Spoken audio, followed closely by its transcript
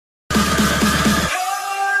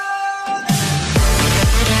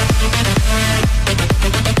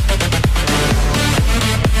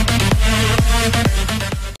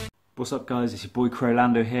What's up guys, it's your boy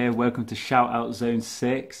Crowlando here. Welcome to Shout Out Zone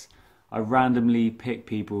 6. I randomly pick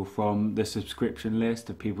people from the subscription list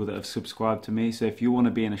of people that have subscribed to me. So if you want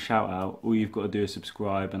to be in a shout out, all you've got to do is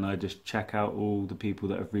subscribe, and I just check out all the people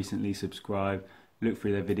that have recently subscribed, look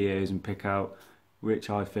through their videos and pick out which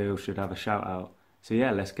I feel should have a shout out. So yeah,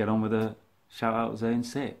 let's get on with the Shout Out Zone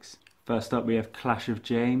 6. First up we have Clash of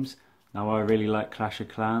James. Now I really like Clash of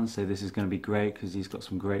Clans, so this is going to be great because he's got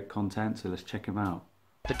some great content, so let's check him out.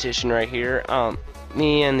 Petition right here.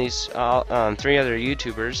 Me and these 3 other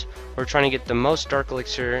YouTubers, we're trying to get the most Dark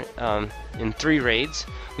Elixir in 3 raids.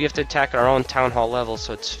 We have to attack our own Town Hall level,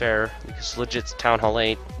 so it's fair because legit's Town Hall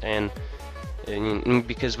 8, and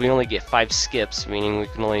because we only get 5 skips, meaning we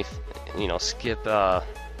can only skip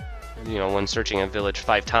when searching a village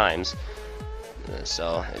 5 times.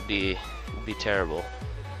 So it'd be terrible.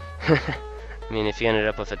 I mean, if he ended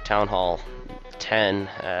up with a Town Hall 10,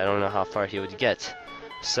 I don't know how far he would get.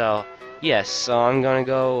 So, yes, so I'm gonna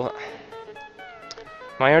go.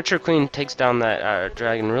 My Archer Queen takes down that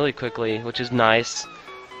dragon really quickly, which is nice.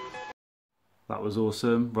 That was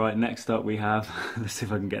awesome. Right, next up we have, let's see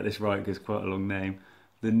if I can get this right because it's quite a long name,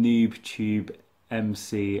 the NoobTube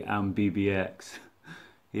MC and BBX.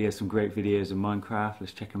 He has some great videos of Minecraft,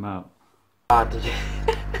 let's check him out. Did you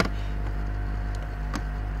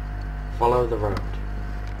follow the road?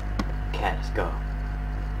 Okay, let's go.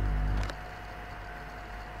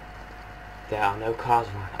 There are no cars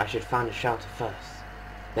around. I should find a shelter first.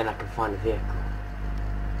 Then I can find a vehicle.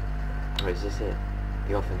 Or is this it?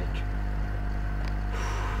 The orphanage.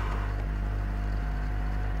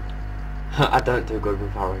 I don't do good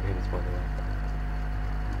with hurricanes, by the way.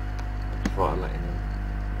 Just thought I'd let you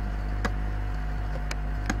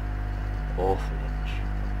know. Orphanage.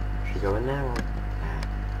 Should we go in there or?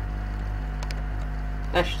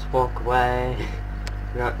 Let's just walk away.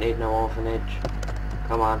 We don't need no orphanage.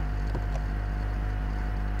 Come on.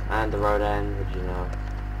 And the road end, would you know.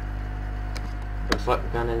 Looks like we're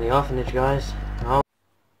going in the orphanage, guys. Oh.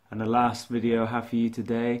 And the last video I have for you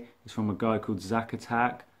today is from a guy called Zack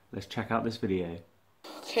Attack. Let's check out this video.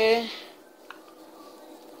 Okay.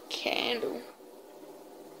 Candle.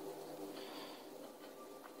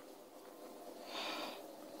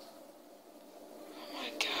 Oh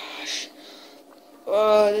my gosh.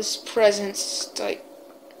 Oh, this present's like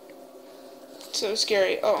so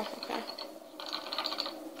scary. Oh, okay.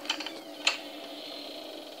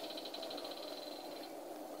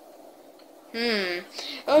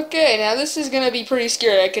 Okay, now this is gonna be pretty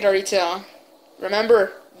scary, I could already tell.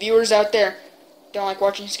 Remember, viewers out there, don't like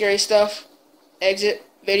watching scary stuff? Exit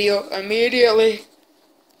video immediately.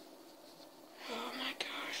 Oh my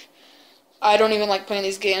gosh. I don't even like playing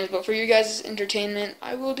these games, but for you guys' entertainment,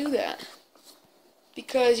 I will do that.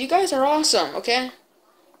 Because you guys are awesome, okay?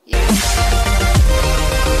 Yeah.